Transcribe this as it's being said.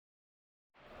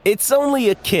It's only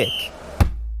a kick,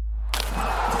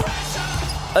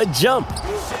 a jump,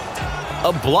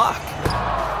 a block.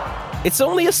 It's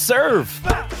only a serve.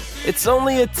 It's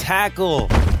only a tackle,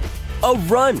 a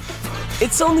run.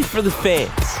 It's only for the fans.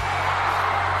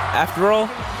 After all,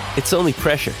 it's only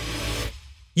pressure.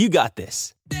 You got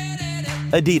this.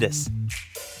 Adidas.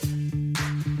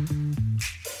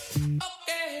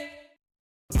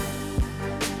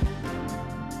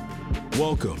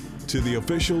 Welcome to the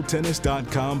official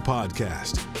Tennis.com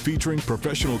podcast, featuring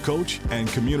professional coach and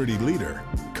community leader,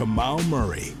 Kamau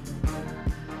Murray.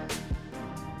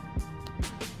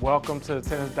 Welcome to the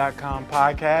Tennis.com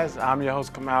podcast. I'm your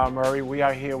host, Kamau Murray. We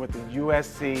are here with the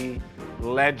USC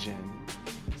legend,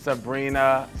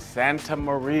 Sabrina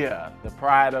Santamaria, the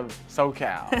pride of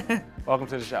SoCal. Welcome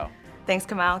to the show. Thanks,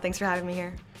 Kamau. Thanks for having me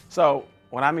here. So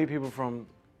when I meet people from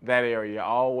that area, I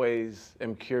always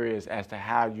am curious as to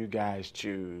how you guys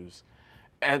choose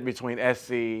between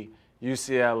SC,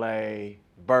 UCLA,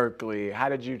 Berkeley. How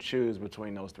did you choose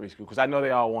between those three schools? Because I know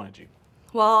they all wanted you.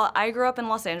 Well, I grew up in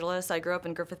Los Angeles. I grew up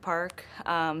in Griffith Park.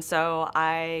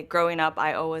 Growing up,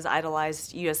 I always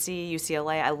idolized USC,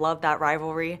 UCLA. I loved that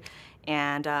rivalry.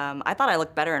 And I thought I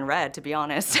looked better in red, to be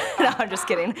honest. No, I'm just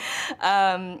kidding.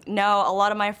 No, a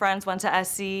lot of my friends went to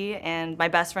SC, and my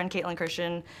best friend, Caitlin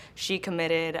Christian, she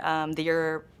committed the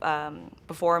year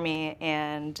before me,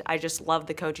 and I just loved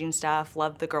the coaching staff,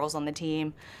 loved the girls on the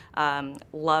team,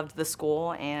 loved the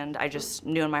school, and I just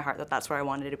knew in my heart that that's where I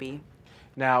wanted to be.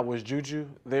 Now, was Juju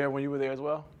there when you were there as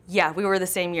well? Yeah, we were the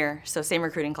same year, so same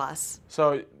recruiting class.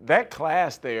 So that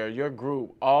class there, your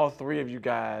group, all three of you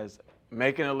guys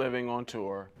making a living on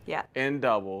tour, yeah, in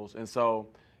doubles. And so,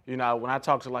 you know, when I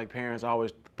talk to like parents, I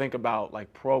always think about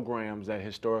like programs that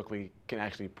historically can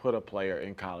actually put a player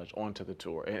in college onto the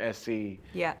tour. And SC,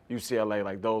 yeah, UCLA,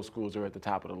 like those schools are at the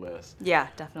top of the list. Yeah,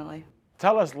 definitely.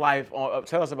 Tell us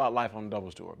about life on the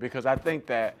doubles tour, because I think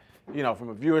that, you know, from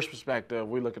a viewer's perspective,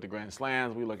 we look at the Grand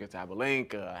Slams, we look at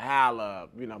Sabalenka, Halep,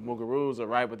 you know, Muguruza,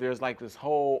 right? But there's like this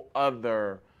whole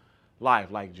other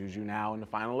life, like Juju now in the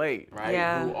Final Eight, right?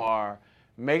 Yeah. Who are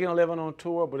making a living on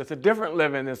tour, but it's a different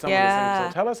living than some of the things.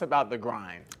 So tell us about the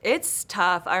grind. It's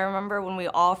tough. I remember when we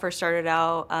all first started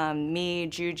out, me,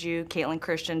 Juju, Caitlin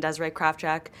Christian, Desiree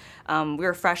Krafchak, we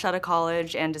were fresh out of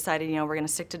college and decided, you know, we're going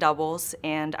to stick to doubles.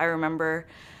 And I remember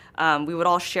we would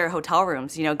all share hotel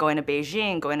rooms, you know, going to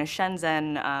Beijing, going to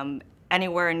Shenzhen,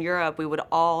 anywhere in Europe, we would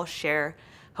all share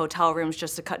hotel rooms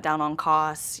just to cut down on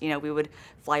costs. You know, we would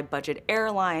fly budget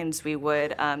airlines. We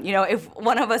would, you know, if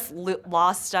one of us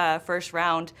lost first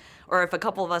round, or if a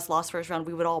couple of us lost first round,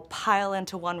 we would all pile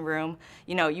into one room.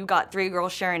 You know, you got three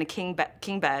girls sharing a king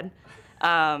bed.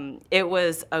 It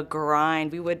was a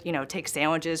grind. We would, you know, take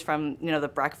sandwiches from, you know, the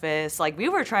breakfast. Like, we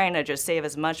were trying to just save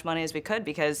as much money as we could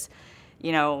because,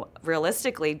 you know,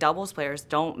 realistically, doubles players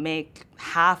don't make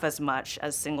half as much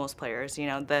as singles players. You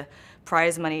know, the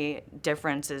prize money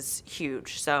difference is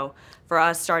huge. So for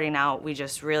us starting out, we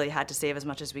just really had to save as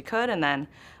much as we could. And then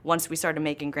once we started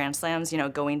making Grand Slams, you know,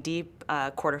 going deep,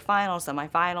 quarterfinals,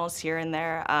 semifinals, here and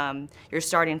there, you're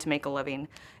starting to make a living.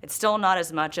 It's still not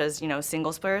as much as, you know,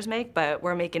 singles players make, but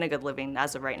we're making a good living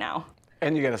as of right now.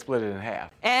 And you got to split it in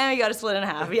half. And you got to split it in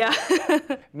half, yeah.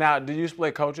 Now, do you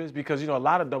split coaches? Because, you know, a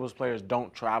lot of doubles players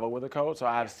don't travel with a coach. So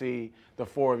I see the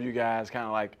four of you guys kind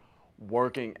of like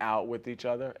working out with each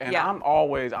other. And yeah. I'm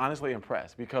always honestly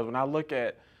impressed, because when I look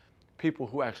at people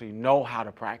who actually know how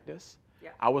to practice, yeah,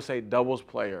 I would say doubles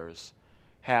players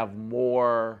have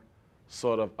more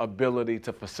sort of ability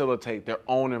to facilitate their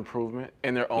own improvement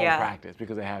in their own practice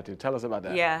because they have to. Tell us about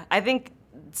that. Yeah, I think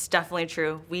it's definitely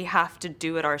true. We have to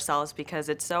do it ourselves because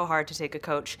it's so hard to take a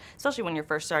coach, especially when you're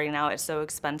first starting out. It's so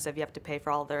expensive. You have to pay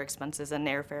for all their expenses and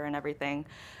airfare and everything.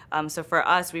 So for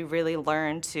us, we really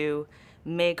learned to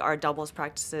make our doubles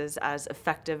practices as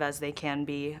effective as they can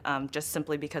be, just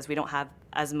simply because we don't have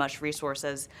as much resource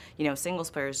as, you know,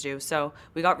 singles players do. So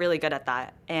we got really good at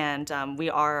that, and we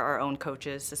are our own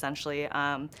coaches essentially.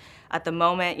 At the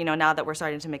moment, you know, now that we're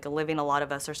starting to make a living, a lot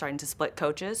of us are starting to split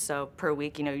coaches. So per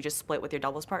week, you know, you just split with your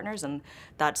doubles partners, and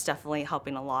that's definitely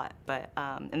helping a lot. But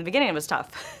in the beginning, it was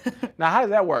tough. Now, how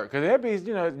does that work? Because there'd be,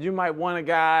 you know, you might want a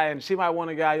guy, and she might want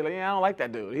a guy. You're like, yeah, I don't like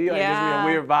that dude. He like, gives me a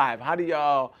weird vibe. How do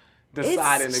y'all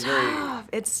decide and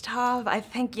agree? It's tough. I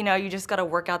think, you know, you just got to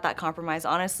work out that compromise.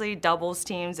 Honestly, doubles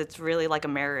teams, it's really like a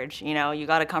marriage. You know, you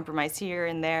got to compromise here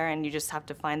and there, and you just have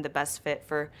to find the best fit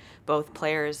for both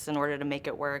players in order to make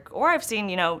it work. Or I've seen,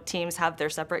 you know, teams have their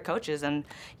separate coaches and,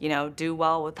 you know, do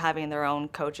well with having their own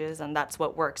coaches, and that's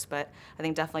what works. But I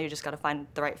think definitely you just got to find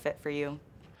the right fit for you.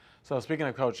 So speaking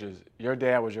of coaches, your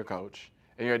dad was your coach,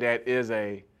 and your dad is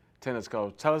a tennis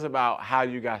coach. Tell us about how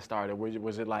you got started.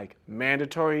 Was it like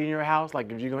mandatory in your house?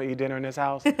 Like if you're gonna eat dinner in this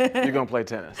house, you're gonna play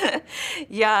tennis?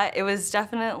 Yeah, it was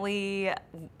definitely,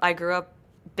 I grew up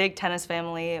big tennis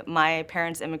family. My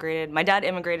parents immigrated. My dad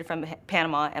immigrated from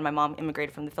Panama and my mom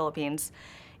immigrated from the Philippines.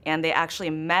 And they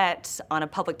actually met on a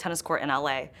public tennis court in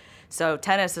LA. So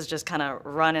tennis is just kind of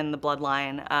run in the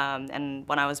bloodline. And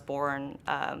when I was born,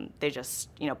 they just,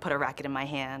 put a racket in my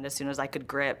hand as soon as I could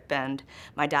grip. And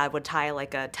my dad would tie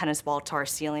like a tennis ball to our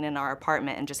ceiling in our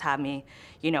apartment and just have me,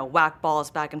 whack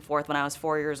balls back and forth when I was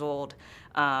 4 years old.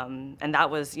 And that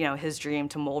was, his dream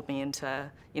to mold me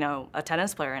into, a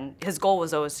tennis player. And his goal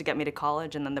was always to get me to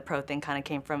college. And then the pro thing kind of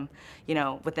came from,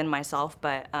 within myself.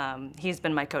 But he's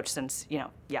been my coach since,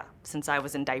 since I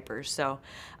was in diapers. So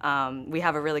we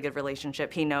have a really good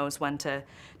relationship. He knows when to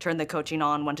turn the coaching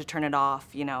on, when to turn it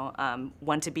off,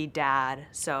 when to be dad.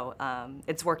 So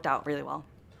it's worked out really well.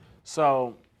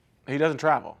 So he doesn't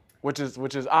travel, which is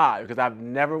odd because I've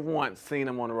never once seen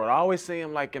him on the road. I always see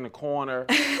him like in the corner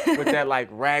with that like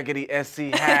raggedy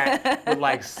SC hat with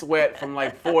like sweat from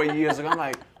like 4 years ago. I'm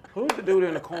like, who's the dude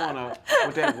in the corner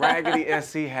with that raggedy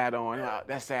SC hat on?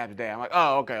 That's Sab's dad. I'm like,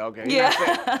 oh, okay.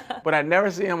 Yeah. But I never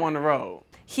see him on the road.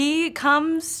 He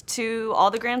comes to all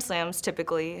the Grand Slams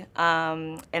typically,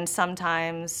 and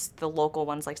sometimes the local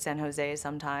ones like San Jose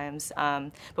sometimes.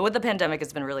 But with the pandemic,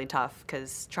 it's been really tough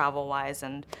because travel-wise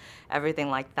and everything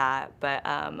like that. But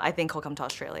I think he'll come to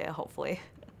Australia, hopefully.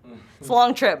 It's a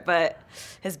long trip, but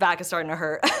his back is starting to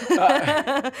hurt.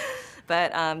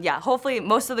 But hopefully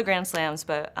most of the Grand Slams,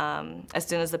 but as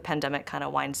soon as the pandemic kind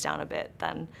of winds down a bit,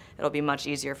 then it'll be much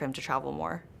easier for him to travel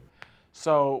more.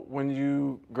 So when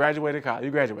you graduated college,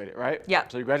 you graduated, right? Yeah.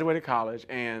 So you graduated college,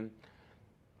 and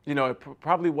it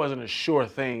probably wasn't a sure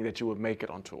thing that you would make it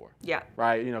on tour. Yeah.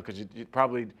 Right? Because you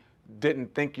probably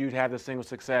didn't think you'd have the single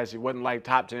success. You wasn't like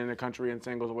top 10 in the country in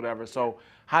singles or whatever. So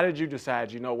how did you decide,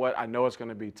 you know what, I know it's going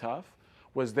to be tough?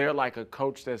 Was there like a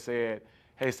coach that said,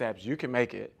 hey, Sabs, you can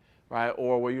make it, right?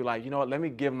 Or were you like, you know what, let me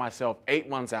give myself 8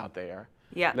 months out there.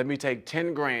 Yeah. Let me take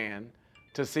 10 grand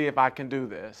to see if I can do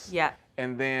this. Yeah.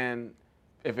 And then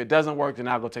if it doesn't work, then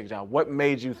I'll go take a job. What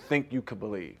made you think you could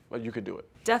believe that you could do it?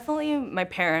 Definitely my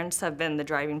parents have been the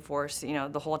driving force,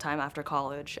 the whole time after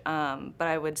college. But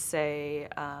I would say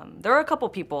there were a couple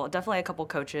people, definitely a couple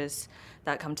coaches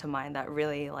that come to mind that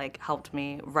really helped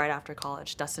me right after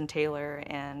college. Dustin Taylor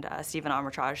and Stephen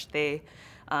Armitage. They,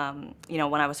 when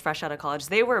I was fresh out of college,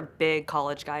 they were big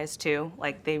college guys too.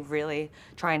 They really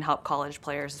try and help college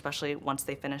players, especially once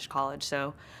they finish college.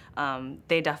 So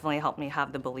they definitely helped me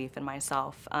have the belief in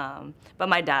myself. But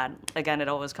my dad, again, it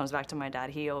always comes back to my dad.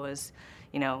 He always,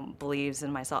 believes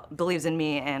in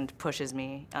me and pushes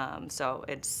me. So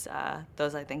it's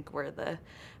those I think were the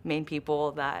main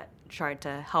people that tried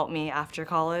to help me after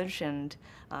college, and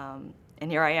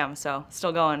here I am. So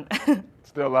still going.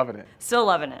 Still loving it. Still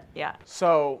loving it. Yeah.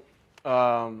 So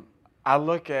I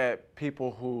look at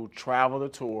people who travel the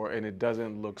tour and it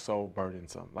doesn't look so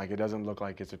burdensome. It doesn't look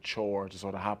like it's a chore to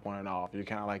sort of hop on and off. You're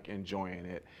kind of enjoying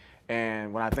it.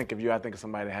 And when I think of you, I think of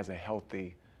somebody that has a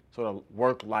healthy sort of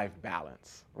work-life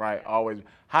balance, right? Always.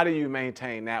 How do you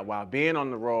maintain that while being on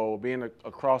the road, being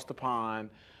across the pond,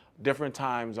 different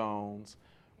time zones,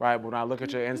 right? But when I look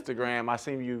at your Instagram, I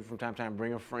see you from time to time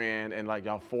bring a friend and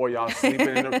y'all sleeping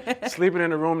in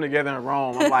the room together in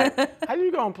Rome. I'm like, how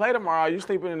you gonna play tomorrow? You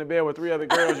sleeping in the bed with 3 other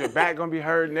girls, your back gonna be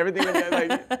hurt and everything.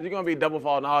 You're gonna be double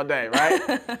faulting all day,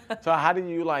 right? So how do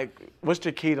you what's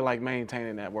your key to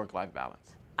maintaining that work-life balance?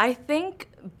 I think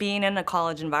being in a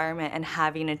college environment and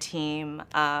having a team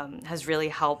has really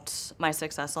helped my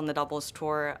success on the doubles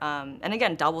tour. And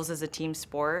again, doubles is a team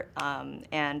sport,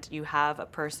 and you have a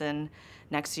person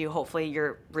next to you. Hopefully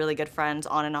you're really good friends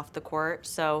on and off the court.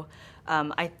 So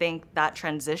I think that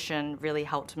transition really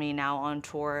helped me now on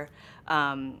tour.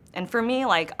 And for me,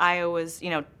 I always,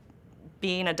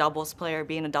 being a doubles player,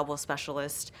 being a doubles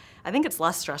specialist, I think it's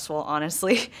less stressful,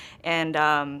 honestly. And,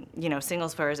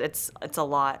 singles players, it's a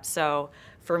lot. So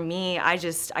for me, I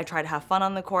try to have fun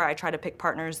on the court. I try to pick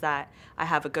partners that I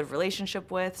have a good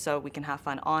relationship with so we can have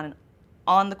fun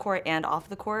on the court and off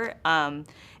the court. And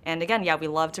again, we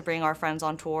love to bring our friends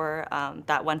on tour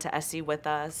that went to SC with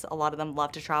us. A lot of them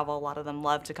love to travel. A lot of them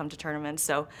love to come to tournaments.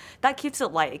 So that keeps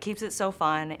it light. It keeps it so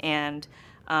fun. And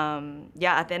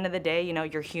at the end of the day,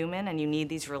 you're human and you need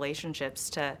these relationships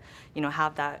to,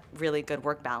 have that really good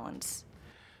work balance.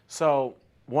 So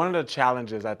one of the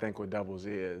challenges I think with doubles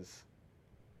is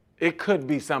it could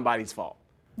be somebody's fault.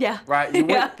 Yeah. Right? You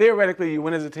Yeah. win, theoretically, you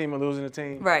win as a team and lose as a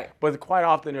team. Right. But quite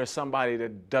often there's somebody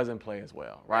that doesn't play as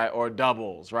well, right? Or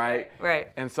doubles, right? Right.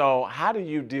 And so how do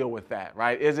you deal with that,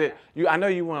 right? Is it, I know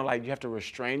you want to, like, you have to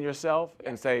restrain yourself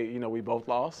and say, we both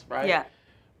lost, right? Yeah.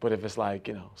 But if it's like,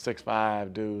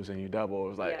 6'5" dudes and you double,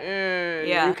 it's like,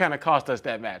 Yeah. you kind of cost us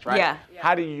that match, right? Yeah.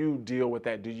 How do you deal with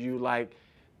that?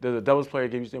 Does the doubles player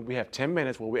give you, we have 10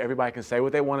 minutes where everybody can say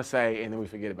what they want to say and then we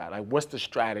forget about it? Like, what's the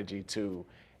strategy to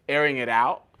airing it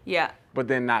out, Yeah. but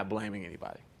then not blaming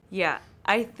anybody? Yeah.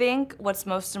 I think what's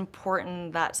most important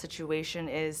in that situation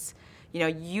is,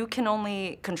 you can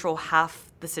only control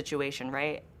half the situation,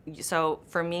 right? So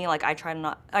for me, like I try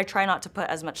not to put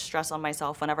as much stress on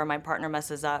myself whenever my partner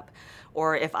messes up,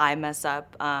 or if I mess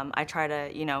up. I try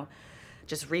to,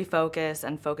 just refocus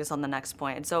and focus on the next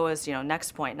point. It's always,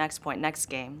 next point, next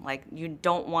game. Like you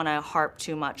don't want to harp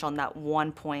too much on that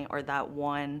one point or that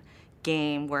one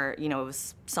game where, it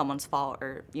was someone's fault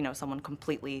or, someone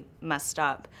completely messed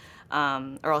up.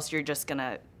 Or else you're just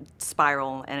gonna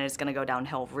spiral and it's gonna go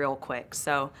downhill real quick.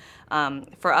 So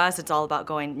for us, it's all about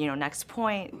going, next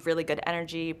point, really good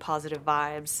energy, positive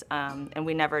vibes, and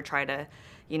we never try to,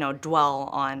 dwell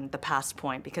on the past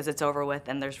point because it's over with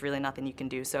and there's really nothing you can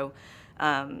do. So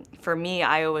for me,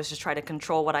 I always just try to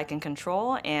control what I can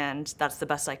control, and that's the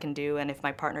best I can do. And if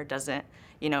my partner doesn't,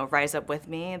 rise up with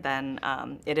me, then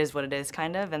it is what it is,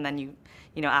 kind of. And then you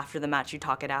after the match, you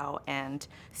talk it out and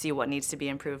see what needs to be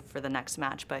improved for the next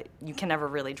match. But you can never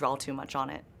really dwell too much on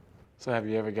it. So have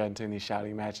you ever gotten to any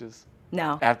shouting matches?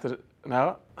 No.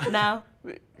 No? No.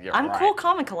 You're I'm right. cool,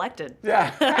 calm, and collected.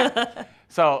 Yeah.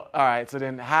 So, all right. So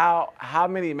then how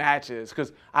many matches,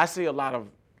 because I see a lot of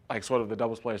like sort of the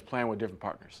doubles players playing with different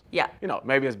partners. Yeah.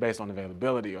 Maybe it's based on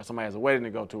availability or somebody has a wedding to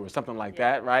go to or something like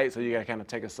that, right? So you got to kind of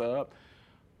take a sub.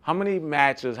 How many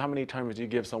matches, how many tournaments do you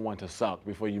give someone to suck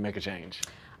before you make a change?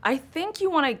 I think you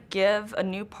want to give a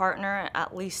new partner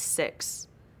at least 6.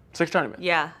 6 tournaments?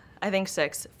 Yeah, I think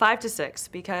 6. 5 to 6,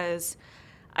 because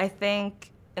I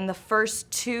think in the first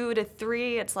 2 to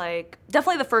 3, it's like,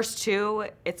 definitely the first 2,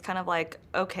 it's kind of like,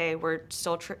 okay, we're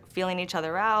still feeling each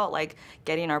other out, like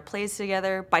getting our plays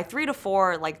together. By 3 to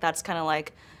 4, like that's kind of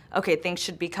like, okay, things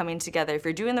should be coming together. If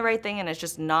you're doing the right thing and it's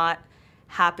just not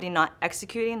happening, not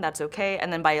executing, that's okay.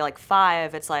 And then by like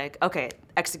 5, it's like, okay,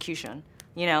 execution.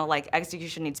 Like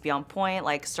execution needs to be on point,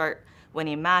 like start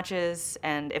winning matches,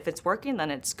 and if it's working,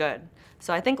 then it's good.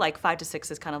 So I think like 5 to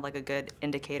 6 is kind of like a good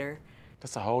indicator.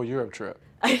 That's a whole Europe trip.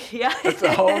 Yeah. It's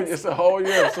a whole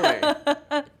Europe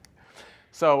swing.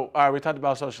 So, all right, we talked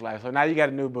about social life. So now you got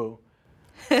a new boo.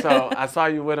 So I saw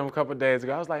you with him a couple of days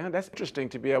ago. I was like, that's interesting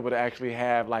to be able to actually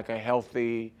have like a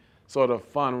healthy, sort of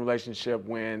fun relationship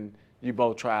when you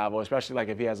both travel, especially like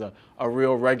if he has a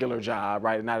real regular job,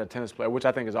 right, and not a tennis player, which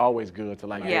I think is always good to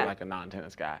like get like a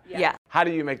non-tennis guy. Yeah. How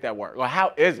do you make that work? Well,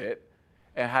 how is it,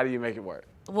 and how do you make it work?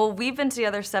 Well, we've been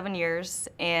together 7 years,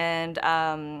 and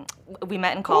we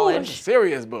met in Ooh, college. that's a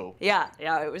serious boo. Yeah,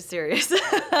 it was serious.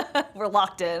 We're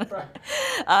locked in.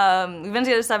 We've been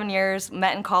together 7 years,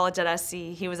 met in college at SC.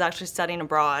 He was actually studying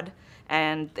abroad,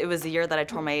 and it was the year that I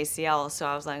tore my ACL, so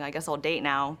I was like, I guess I'll date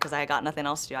now, because I got nothing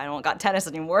else to do. I don't got tennis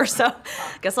anymore, so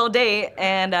I guess I'll date,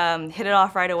 and hit it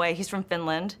off right away. He's from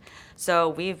Finland, so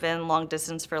we've been long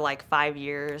distance for like 5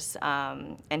 years,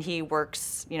 and he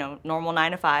works, normal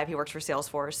 9 to 5. He works for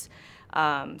Salesforce.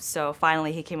 So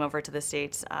finally he came over to the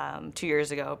States 2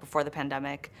 years ago before the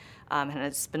pandemic, and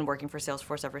has been working for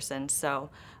Salesforce ever since. So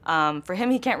for him,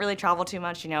 he can't really travel too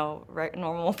much, right,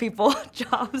 normal people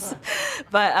jobs.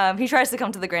 But he tries to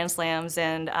come to the Grand Slams,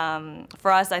 and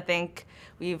for us, I think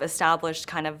we've established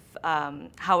kind of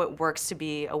how it works to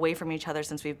be away from each other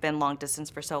since we've been long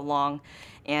distance for so long.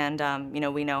 And,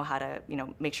 we know how to,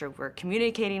 make sure we're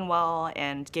communicating well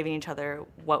and giving each other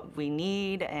what we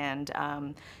need. And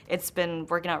it's been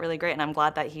working out really great. And I'm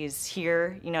glad that he's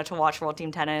here, to watch World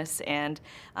Team Tennis. And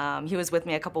he was with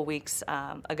me a couple weeks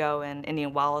ago in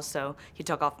Indian Wells. So he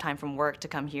took off time from work to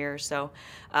come here. So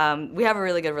we have a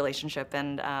really good relationship.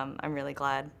 And I'm really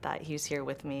glad that he's here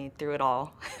with me through it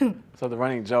all. So the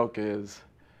running joke is,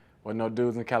 well, no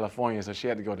dudes in California, so she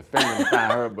had to go to Finland to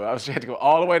find her boo. She had to go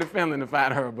all the way to Finland to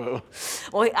find her boo.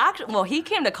 Well, he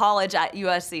came to college at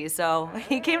USC, so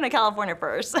he came to California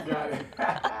first. Got it.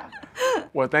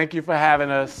 Well, thank you for having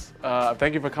us.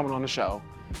 Thank you for coming on the show.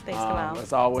 Thanks, Kamal.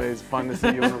 It's always fun to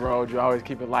see you on the road. You always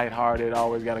keep it lighthearted,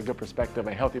 always got a good perspective,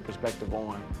 a healthy perspective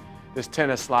on this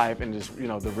tennis life and just,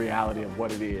 the reality of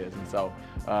what it is. And so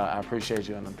I appreciate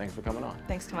you, and thanks for coming on.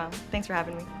 Thanks, Kamal. Thanks for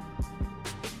having me.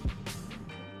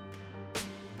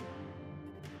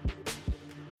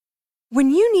 When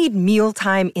you need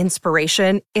mealtime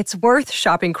inspiration, it's worth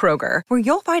shopping Kroger, where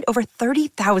you'll find over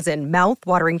 30,000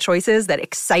 mouth-watering choices that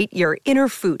excite your inner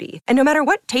foodie. And no matter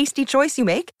what tasty choice you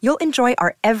make, you'll enjoy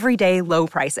our everyday low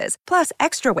prices, plus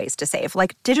extra ways to save,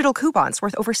 like digital coupons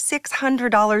worth over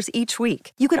 $600 each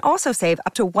week. You can also save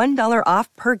up to $1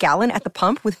 off per gallon at the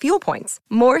pump with fuel points.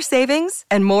 More savings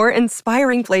and more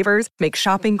inspiring flavors make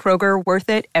shopping Kroger worth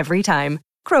it every time.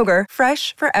 Kroger,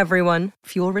 fresh for everyone.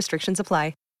 Fuel restrictions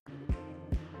apply.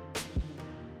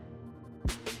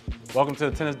 Welcome to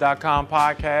the Tennis.com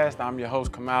podcast. I'm your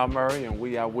host, Kamal Murray, and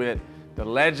we are with the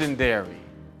legendary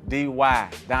D.Y.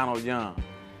 Donald Young.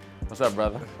 What's up,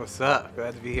 brother? What's up?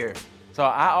 Glad to be here. So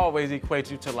I always equate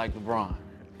you to like LeBron.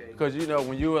 Because, you know,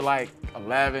 when you were like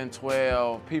 11,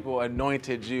 12, people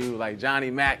anointed you, like Johnny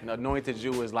Mack anointed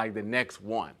you as like the next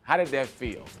one. How did that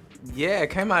feel? Yeah,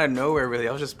 it came out of nowhere, really.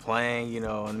 I was just playing, you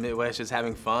know, in the Midwest, just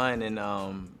having fun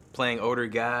and playing older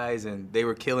guys, and they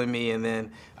were killing me, and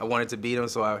then I wanted to beat them,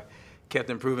 so I kept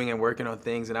improving and working on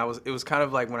things. And it was kind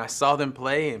of like when I saw them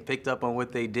play and picked up on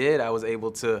what they did, I was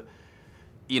able to,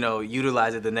 you know,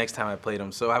 utilize it the next time I played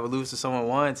them. So I would lose to someone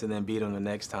once and then beat them the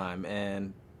next time.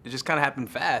 And it just kind of happened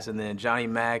fast. And then Johnny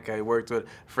Mack, I worked with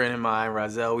a friend of mine,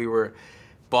 Rozelle. We were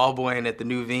ball boying at the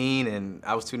Nuveen, and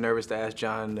I was too nervous to ask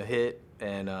John to hit.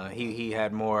 And he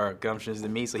had more gumptions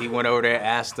than me, so he went over there,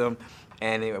 asked him,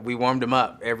 and we warmed him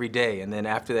up every day. And then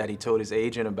after that, he told his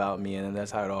agent about me, and then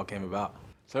that's how it all came about.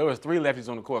 So it was 3 lefties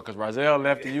on the court, because Rozelle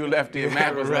lefty, you lefty, and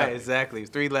Mack was right, lefty. Exactly. It was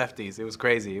 3 lefties. It was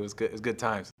crazy. It was good. It was good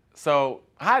times. So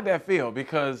how'd that feel?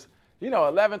 Because, you know,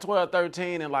 11, 12,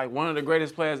 13, and like one of the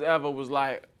greatest players ever was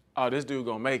like, oh, this dude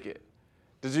gonna make it.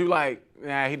 Did you like,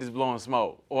 nah, he just blowing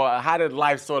smoke? Or how did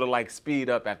life sort of like speed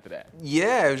up after that?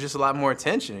 Yeah, it was just a lot more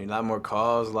attention, a lot more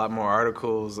calls, a lot more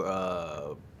articles.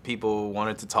 People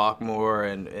wanted to talk more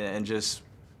and just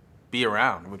be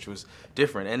around, which was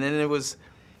different. And then it was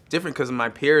different because my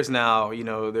peers now, you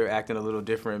know, they're acting a little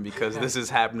different because this is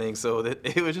happening. So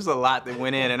it was just a lot that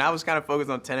went in. And I was kind of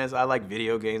focused on tennis. I liked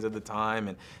video games at the time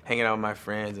and hanging out with my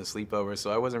friends and sleepovers.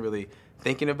 So I wasn't really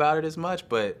thinking about it as much.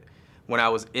 But when I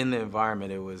was in the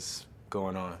environment, it was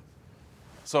going on.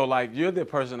 So, like, you're the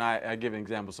person, I give an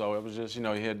example. So it was just, you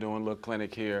know, you're here doing a little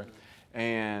clinic here.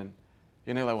 And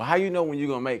they're like, well, how you know when you're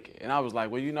going to make it? And I was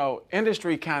like, well, you know,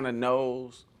 industry kind of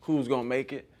knows who's going to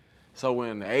make it. So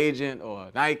when the agent or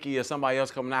Nike or somebody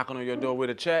else come knocking on your door with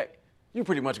a check, you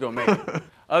pretty much gonna make it.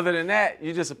 Other than that,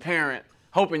 you're just a parent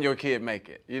hoping your kid make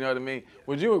it. You know what I mean?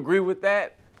 Would you agree with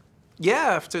that?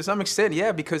 Yeah, to some extent,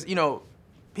 yeah, because, you know,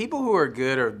 people who are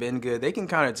good or have been good, they can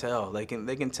kind of tell. They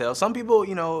can tell. Some people,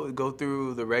 you know, go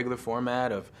through the regular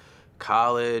format of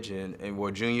college and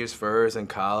were juniors first and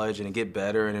college and get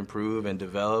better and improve and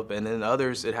develop. And then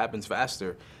others, it happens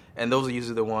faster. And those are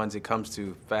usually the ones it comes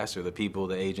to faster, the people,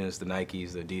 the agents, the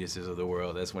Nikes, the Adidases of the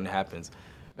world. That's when it happens.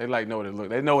 They like know what it looks.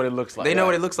 They know what it looks like. They know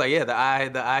what it looks like. Yeah, the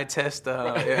eye test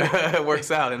works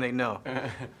out, and they know.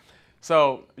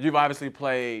 So you've obviously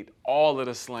played all of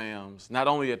the slams, not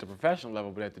only at the professional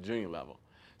level but at the junior level.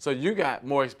 So you got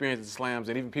more experience in slams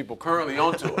than even people currently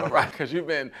on tour, right? Because you've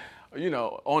been, you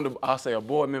know, I'll say a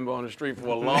board member on the street for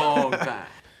a long time.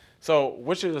 So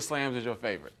which of the slams is your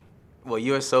favorite? Well,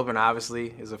 U.S. Open obviously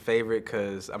is a favorite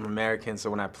because I'm American, so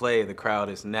when I play, the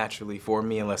crowd is naturally for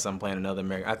me unless I'm playing another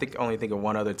American. I only think of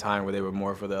one other time where they were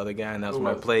more for the other guy, and that's when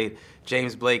I played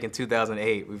James Blake in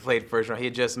 2008. We played first round. He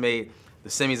had just made the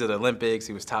semis of the Olympics.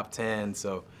 He was top 10,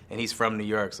 and he's from New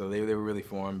York, so they were really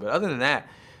for him. But other than that,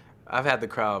 I've had the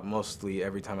crowd mostly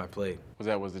every time I played.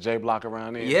 Was the J Block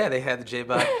around there? Yeah, they had the J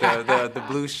Block, the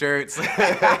blue shirts,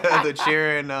 the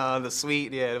cheering, the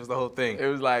suite. Yeah, it was the whole thing. It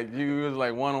was like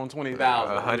 1 on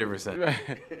 20,000.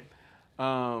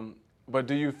 100%. But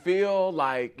do you feel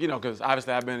like, you know, because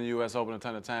obviously I've been in the U.S. Open a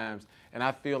ton of times, and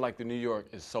I feel like the New York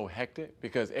is so hectic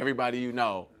because everybody you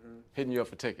know hitting you up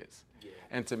for tickets. Yeah.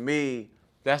 And to me,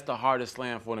 that's the hardest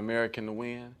slam for an American to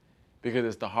win, because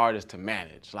it's the hardest to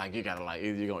manage. Like, you gotta, like,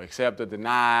 either you're gonna accept or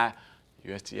deny.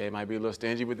 USTA might be a little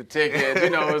stingy with the tickets.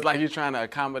 You know, it's like you're trying to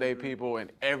accommodate people,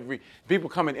 and people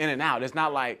coming in and out. It's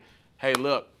not like, hey,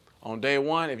 look, on day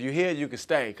one, if you're here, you can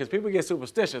stay. Because people get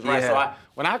superstitious, right? Yeah. So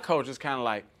when I coach, it's kind of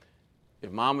like,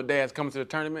 if mom or dad's coming to the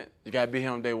tournament, you gotta be here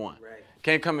on day one. Right.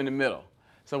 Can't come in the middle.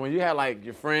 So when you have, like,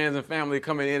 your friends and family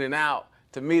coming in and out,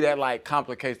 to me, that, like,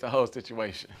 complicates the whole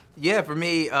situation. Yeah, for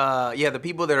me, the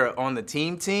people that are on the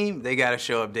team, they got to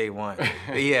show up day one.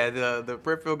 Yeah, the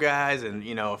peripheral guys and,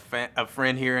 you know, a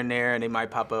friend here and there, and they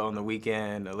might pop up on the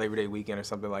weekend, a Labor Day weekend or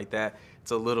something like that.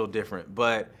 It's a little different.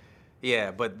 But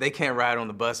Yeah, but they can't ride on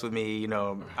the bus with me. You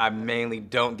know, I mainly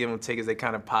don't give them tickets. They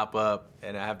kind of pop up,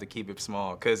 and I have to keep it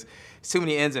small because it's too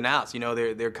many ins and outs. You know,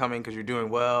 they're coming because you're doing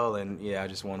well, and yeah, I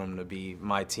just want them to be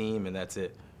my team, and that's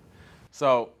it.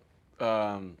 So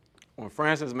when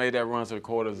Francis made that run to the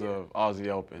quarters of Aussie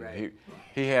Open, Right.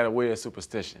 he had a weird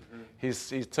superstition. He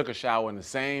took a shower in the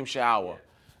same shower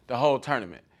the whole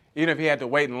tournament, even if he had to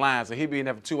wait in line. So he'd be in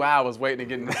there for 2 hours waiting to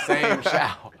get in the same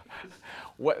shower.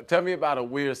 Tell me about a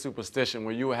weird superstition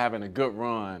where you were having a good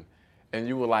run and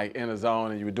you were like in a zone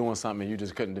and you were doing something and you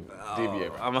just couldn't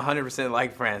deviate. I'm 100%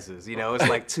 like Francis. You know, it's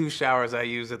like 2 showers I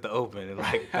use at the Open, and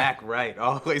like back right,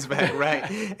 always back right.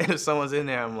 And if someone's in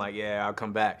there, I'm like, yeah, I'll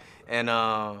come back. And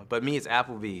but me, it's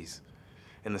Applebee's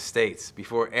in the States.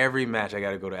 Before every match, I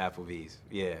got to go to Applebee's.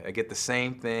 Yeah, I get the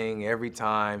same thing every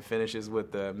time. Finishes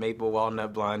with the maple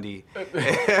walnut blondie.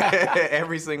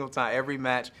 Every single time, every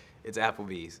match, it's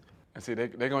Applebee's. And see, they're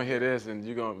gonna hear this, and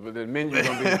but the menu's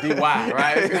gonna be DY,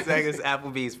 right? Exactly, it's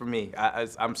Applebee's for me.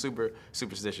 I'm super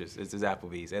superstitious. It's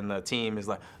Applebee's, and the team is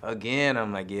like, again.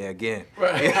 I'm like, yeah, again.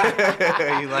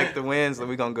 Right. You like the win, so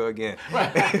we're gonna go again.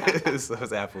 Right. So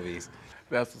it's Applebee's.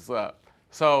 That's what's up.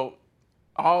 So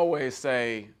I always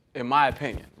say, in my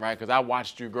opinion, right? Because I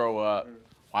watched you grow up,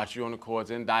 watched you on the courts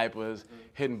in diapers,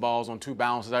 hitting balls on 2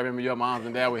 bounces. I remember your moms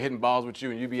and dad were hitting balls with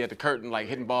you, and you'd be at the curtain like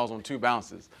hitting balls on 2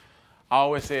 bounces. I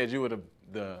always said you were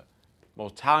the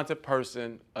most talented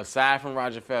person, aside from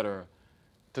Roger Federer,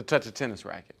 to touch a tennis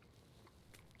racket.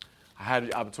 I had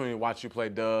the opportunity to watch you play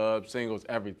dubs, singles,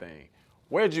 everything.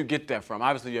 Where did you get that from?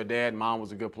 Obviously, your dad and mom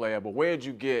was a good player, but where did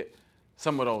you get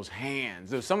some of those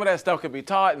hands? Some of that stuff could be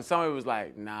taught, and some of it was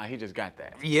like, nah, he just got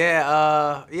that.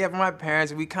 Yeah, for my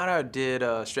parents, we kind of did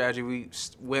a strategy. We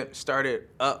started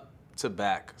up to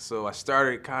back. So I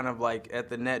started kind of like at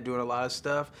the net doing a lot of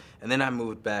stuff, and then I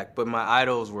moved back. But my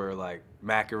idols were like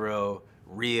McEnroe,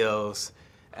 Rios,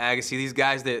 Agassi, these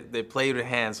guys that played with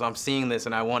hands. So I'm seeing this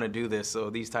and I want to do this.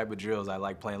 So these type of drills I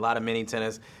like playing. A lot of mini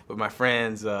tennis with my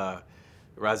friends,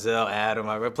 Razel, Adam.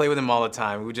 I play with them all the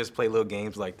time. We just play little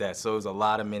games like that. So it was a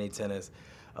lot of mini tennis,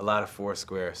 a lot of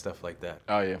Foursquare, stuff like that.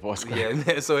 Oh yeah, Foursquare.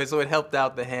 Yeah, so it helped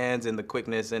out the hands and the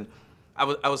quickness, and I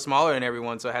was smaller than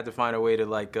everyone, so I had to find a way to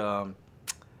like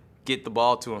get the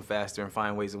ball to them faster and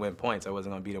find ways to win points. I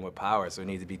wasn't gonna beat them with power, so it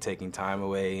needed to be taking time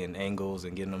away and angles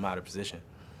and getting them out of position.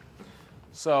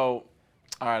 So,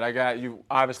 all right, I got you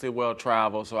obviously well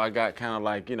traveled, so I got kind of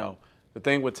like, the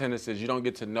thing with tennis is you don't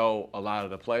get to know a lot of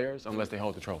the players unless they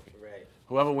hold the trophy. Right.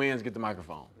 Whoever wins get the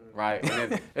microphone, right?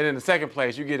 And then the second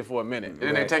place, you get it for a minute, and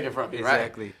then they take it from you, right?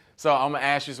 Exactly. So I'm gonna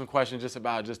ask you some questions just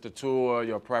about just the tour,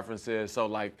 your preferences, so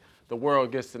like the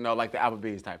world gets to know, like the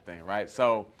Applebee's type thing, right?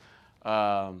 So,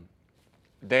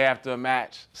 day after a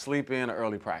match, sleep in or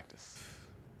early practice?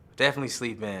 Definitely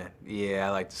sleep in. Yeah,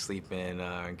 I like to sleep in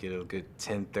and get a good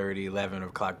 10:30, 11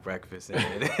 o'clock breakfast in.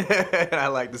 I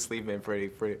like to sleep in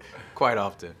pretty quite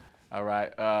often. All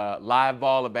right, live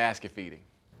ball or basket feeding?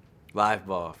 Live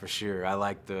ball, for sure. I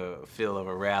like the feel of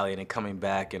a rally and then coming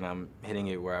back and I'm hitting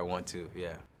it where I want to,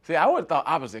 yeah. See, I would have thought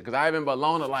opposite, because I remember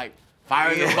Lona like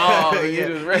firing the ball. And you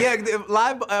just ready. Yeah,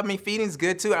 live, feeding's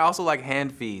good too. I also like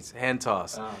hand feeds, hand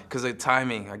toss, because the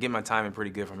timing, I get my timing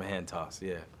pretty good from a hand toss,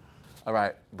 yeah. All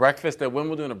right, breakfast at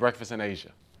Wimbledon or breakfast in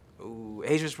Asia? Ooh,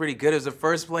 Asia's pretty good. It was the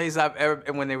first place I've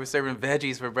ever, when they were serving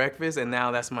veggies for breakfast, and now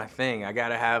that's my thing. I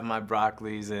gotta have my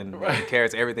broccolis and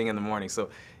carrots, everything in the morning. So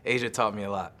Asia taught me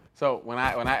a lot. So when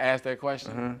I asked that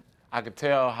question, I could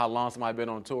tell how long somebody been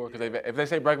on tour, because if they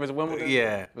say breakfast at Wimbledon,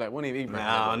 yeah, like, we don't even eat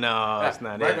breakfast. No, that's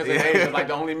not breakfast it. in Asia is like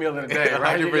the only meal in the day,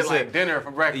 right? 100%. You get like dinner for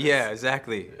breakfast. Yeah,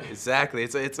 exactly.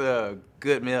 It's a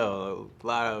good meal. A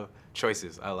lot of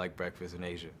choices. I like breakfast in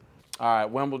Asia. All right,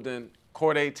 Wimbledon,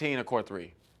 court 18 or court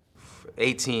 3?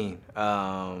 18.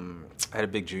 I had a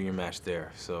big junior match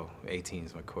there, so 18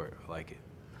 is my court. I like it.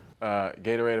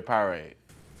 Gatorade or Powerade?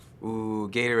 Ooh,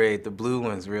 Gatorade. The blue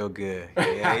one's real good.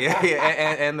 Yeah,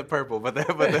 and the purple, but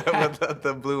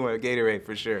the blue one, Gatorade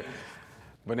for sure.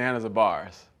 Bananas or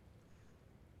bars?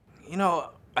 I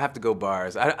have to go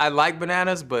bars. I like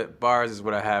bananas, but bars is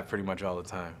what I have pretty much all the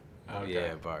time. Okay.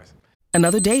 Yeah, bars.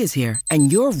 Another day is here,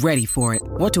 and you're ready for it.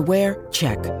 What to wear?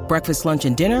 Check. Breakfast, lunch,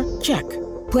 and dinner? Check.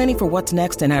 Planning for what's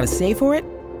next and how to save for it?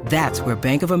 That's where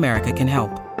Bank of America can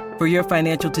help. For your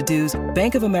financial to-dos,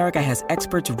 Bank of America has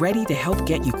experts ready to help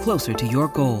get you closer to your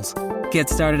goals. Get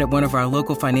started at one of our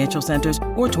local financial centers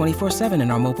or 24/7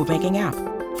 in our mobile banking app.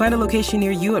 Find a location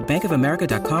near you at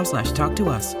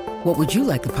bankofamerica.com/talktous. What would you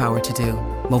like the power to do?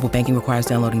 Mobile banking requires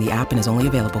downloading the app and is only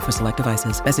available for select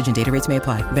devices. Message and data rates may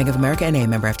apply. Bank of America NA,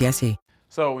 member FDIC.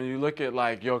 So when you look at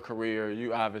like your career,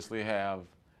 you obviously have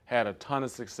had a ton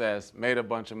of success, made a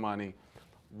bunch of money.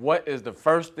 what is the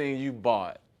first thing you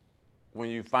bought when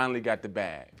you finally got the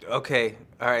bag? Okay,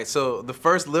 all right. So the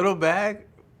first little bag,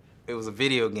 it was a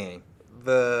video game.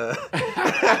 The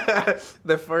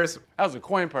first. That was a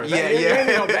coin purse. Yeah, You yeah. didn't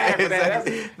need no bag for that.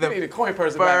 Exactly. You need a coin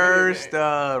purse. First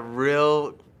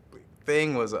real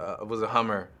thing was a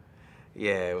Hummer.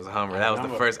 Yeah, it was a Hummer. That was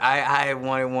the first. I had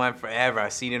wanted one forever. I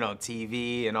seen it on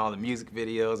TV and all the music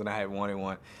videos, and I had wanted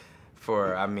one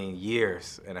for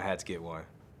years, and I had to get one.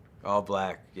 All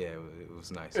black. Yeah, it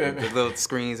was nice. The little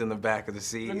screens in the back of the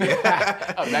seat.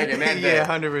 Back in that day. Yeah,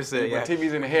 100%. Yeah.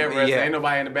 TV's in the headrest. Yeah. Ain't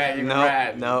nobody in the back. You can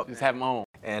ride. Nope. Just have them on.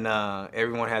 And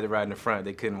everyone had to ride in the front.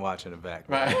 They couldn't watch in the back.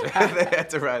 Right. They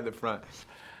had to ride in the front.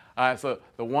 All right, so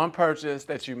the one purchase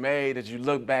that you made that you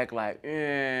look back like,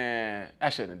 I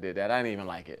shouldn't have did that. I didn't even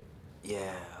like it.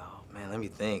 Yeah, oh, man, let me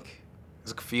think.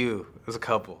 There's a few. There's a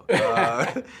couple.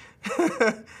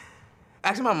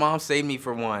 Actually, my mom saved me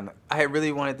for one. I had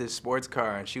really wanted this sports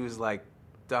car, and she was like,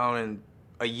 down in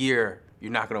a year,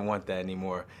 you're not going to want that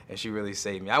anymore. And she really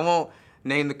saved me. I won't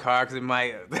name the car because it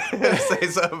might say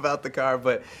something about the car,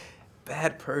 but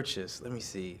bad purchase. Let me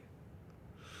see.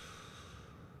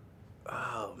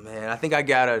 Oh, man, I think I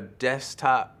got a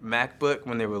desktop MacBook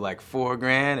when they were like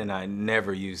 $4,000, and I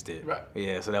never used it. Right.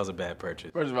 Yeah, so that was a bad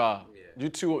purchase. First of all, you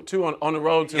two on the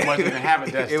road too much to even have a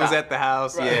desktop. It was at the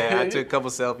house, Right. yeah. I took a couple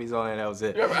selfies on it, that was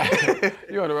it. Yeah, right.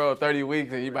 You're on the road 30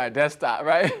 weeks and you buy a desktop,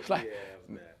 right? Like,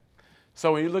 Yeah, man.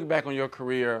 so when you look back on your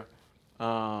career,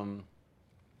 do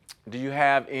you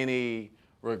have any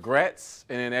regrets?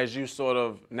 And then as you sort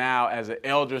of now as an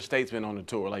elder statesman on the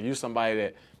tour, like you somebody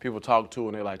that people talk to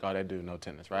and they're like, oh, that dude know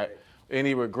tennis, right?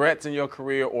 Any regrets in your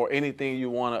career or anything you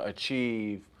want to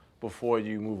achieve before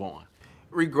you move on?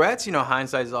 Regrets,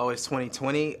 hindsight is always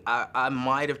 20/20. I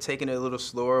might have taken it a little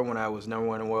slower when I was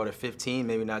 #1 in the world at 15,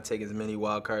 maybe not take as many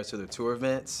wild cards to the tour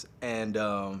events. And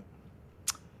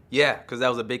yeah, because that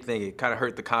was a big thing. It kind of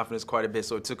hurt the confidence quite a bit,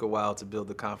 so it took a while to build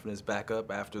the confidence back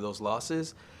up after those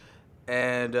losses.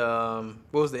 And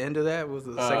what was the end of that? What was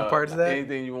the second part of that?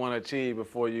 Anything you want to achieve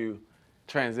before you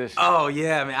transition? Oh,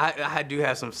 yeah, I do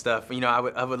have some stuff.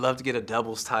 I would love to get a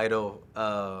doubles title.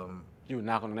 You were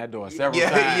knocking on that door several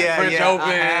times. French Open.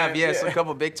 I have, so a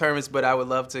couple big tournaments, but I would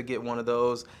love to get one of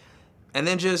those. And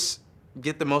then just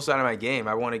get the most out of my game.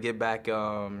 I want to get back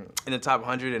in the top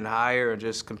 100 and higher and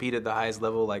just compete at the highest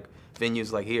level, like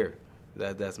venues like here.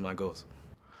 That's my goals.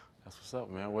 That's what's up,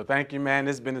 man. Well, thank you, man.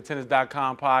 This has been the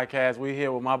Tennis.com podcast. We're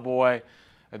here with my boy,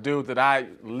 a dude that I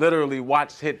literally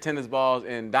watched hit tennis balls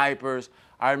in diapers.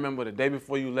 I remember the day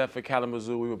before you left for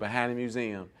Kalamazoo, we were behind the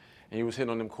museum. And you was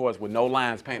hitting on them courts with no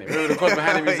lines painted. Remember the courts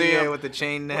behind the museum? Yeah, with the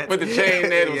chain net. With the chain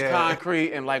net, it was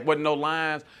concrete and like wasn't no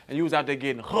lines, and you was out there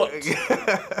getting hooked.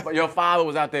 But your father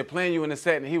was out there playing you in the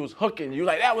set, and he was hooking you.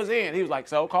 Like, that was in. He was like,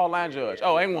 so call line judge.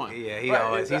 Oh, ain't one. Yeah, he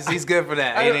always, he's good for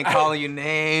that. He didn't calling you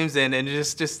names and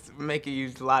just making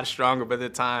you a lot stronger. But at the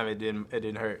time, it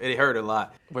didn't hurt. It hurt a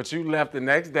lot. But you left the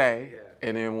next day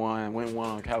and then went one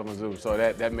on Kalamazoo. So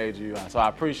that made you. So I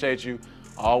appreciate you.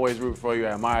 I always root for you.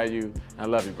 I admire you. I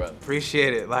love you, brother.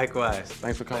 Appreciate it. Likewise.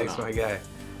 Thanks for coming Thanks, on. my guy.